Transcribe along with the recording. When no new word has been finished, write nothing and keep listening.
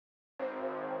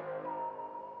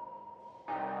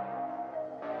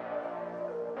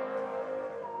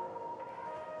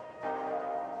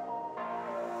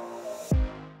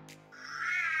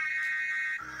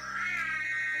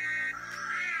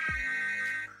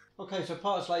Okay, so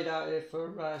parts laid out here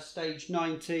for stage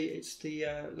 90. It's the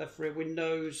left rear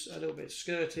windows, a little bit of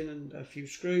skirting and a few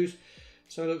screws.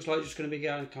 So it looks like it's going to be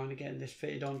kind of getting this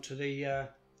fitted onto the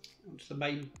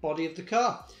main body of the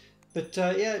car. But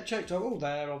yeah, checked out all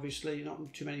there, obviously,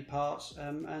 not too many parts.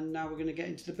 And now we're going to get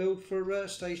into the build for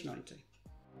stage 90.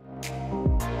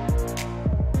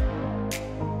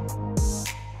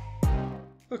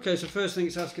 Okay, so first thing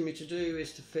it's asking me to do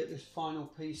is to fit this final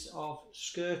piece of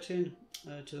skirting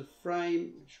to the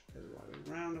frame, which will go the right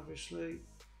way around, obviously.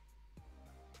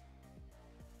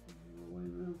 The way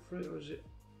around for it, or is it?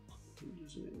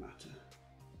 Doesn't it matter?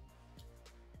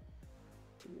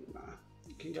 Doesn't matter.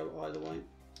 It can go either way.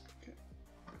 Okay,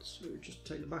 so just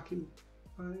take the backing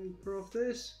paper off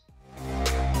this.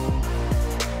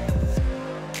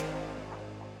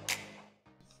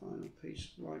 Final piece,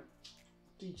 right?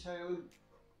 Detailing.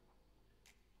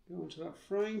 Go onto that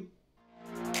frame.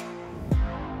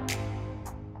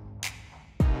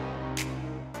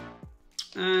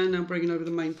 And now bringing over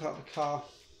the main part of the car.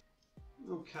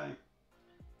 Okay.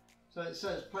 So it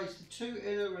says place the 2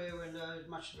 inner rear windows,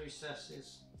 match the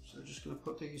recesses. So just going to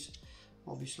put these,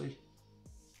 obviously.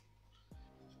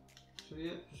 So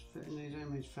yeah, just fitting these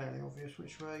in. It's fairly obvious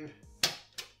which way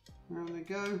around they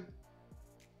go.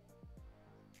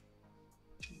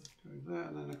 Go there,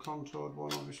 and then the contoured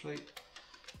one, obviously.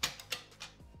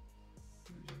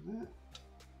 There.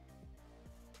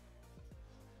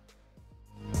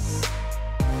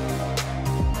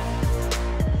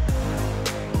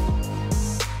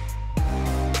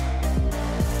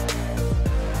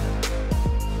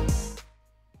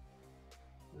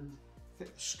 And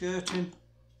fit the skirting.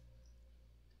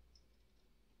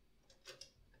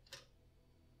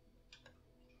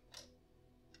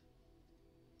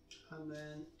 And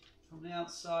then from the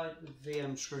outside, the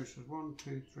VM screws. So 1,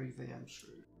 2, 3 VM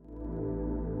screws.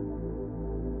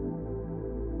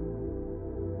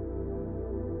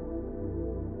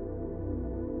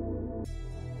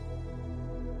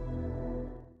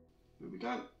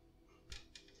 Go.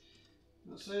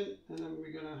 That's it, and then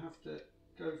we're going to have to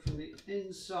go from the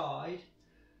inside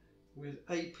with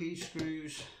AP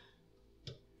screws.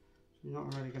 So you're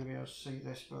not really going to be able to see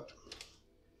this, but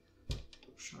I'll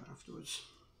show it afterwards.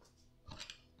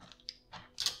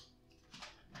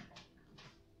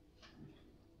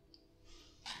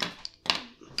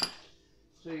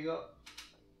 So you got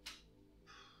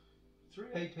 3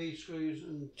 AP screws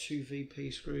and 2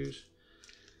 VP screws.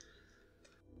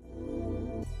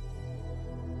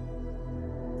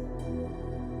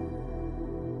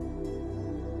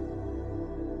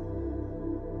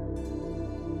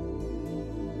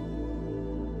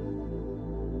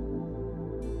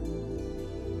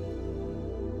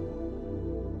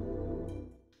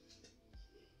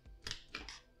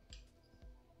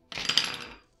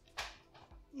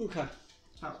 Okay,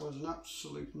 that was an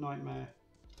absolute nightmare.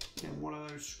 Getting one of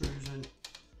those screws in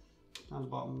down the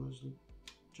bottom was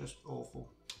just awful.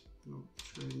 The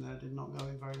screw in there did not go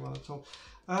in very well at all.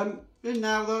 In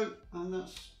now though, and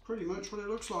that's pretty much what it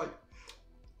looks like.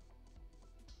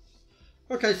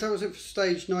 Okay, so that was it for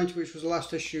stage 90, which was the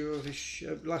last issue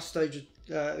of last stage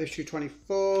of issue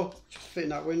 24. Just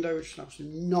fitting that window, which is an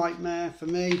absolute nightmare for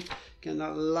me. Getting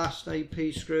that last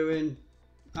AP screw in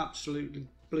absolutely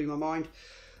blew my mind.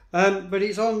 But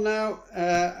it's on now,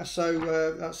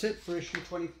 so that's it for issue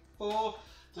 24.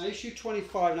 Now issue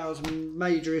 25 now is a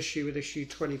major issue with issue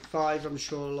 25, I'm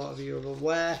sure a lot of you are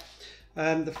aware.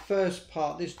 The first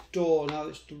part, this door, now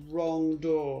it's the wrong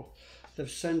door. They've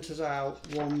sent us out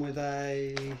one with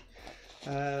a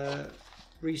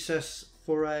recess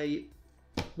for a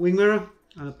wing mirror,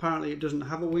 and apparently it doesn't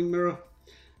have a wing mirror.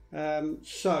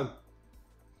 So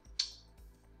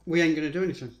we ain't going to do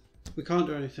anything. We can't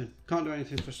do anything. Can't do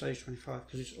anything for stage 25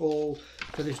 because it's all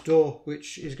for this door,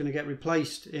 which is going to get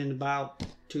replaced in about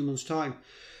 2 months' time.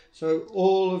 So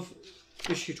all of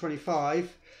issue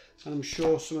 25, and I'm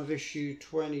sure some of issue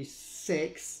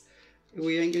 26,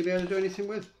 we ain't going to be able to do anything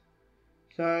with.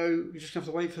 So we just have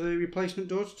to wait for the replacement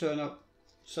door to turn up.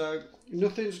 So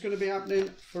nothing's going to be happening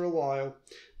for a while,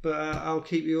 but I'll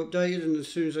keep you updated, and as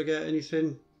soon as I get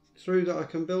anything through that I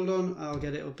can build on, I'll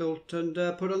get it built and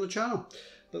put on the channel.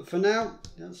 But for now,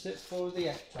 that's it for the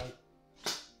Ecto.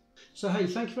 So hey,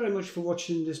 thank you very much for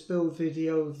watching this build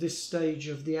video of this stage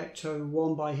of the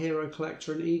Ecto-1 by HeroCollector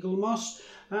and Eagle Moss.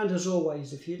 And as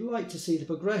always, if you'd like to see the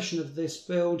progression of this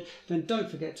build, then don't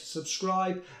forget to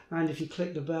subscribe. And if you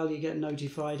click the bell, you get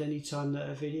notified anytime that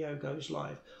a video goes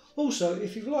live. Also,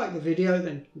 if you've liked the video,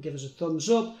 then give us a thumbs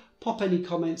up, pop any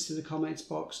comments in the comments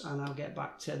box, and I'll get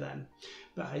back to them.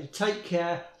 But hey, take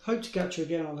care, hope to catch you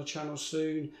again on the channel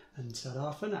soon, and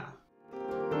ta-da for now.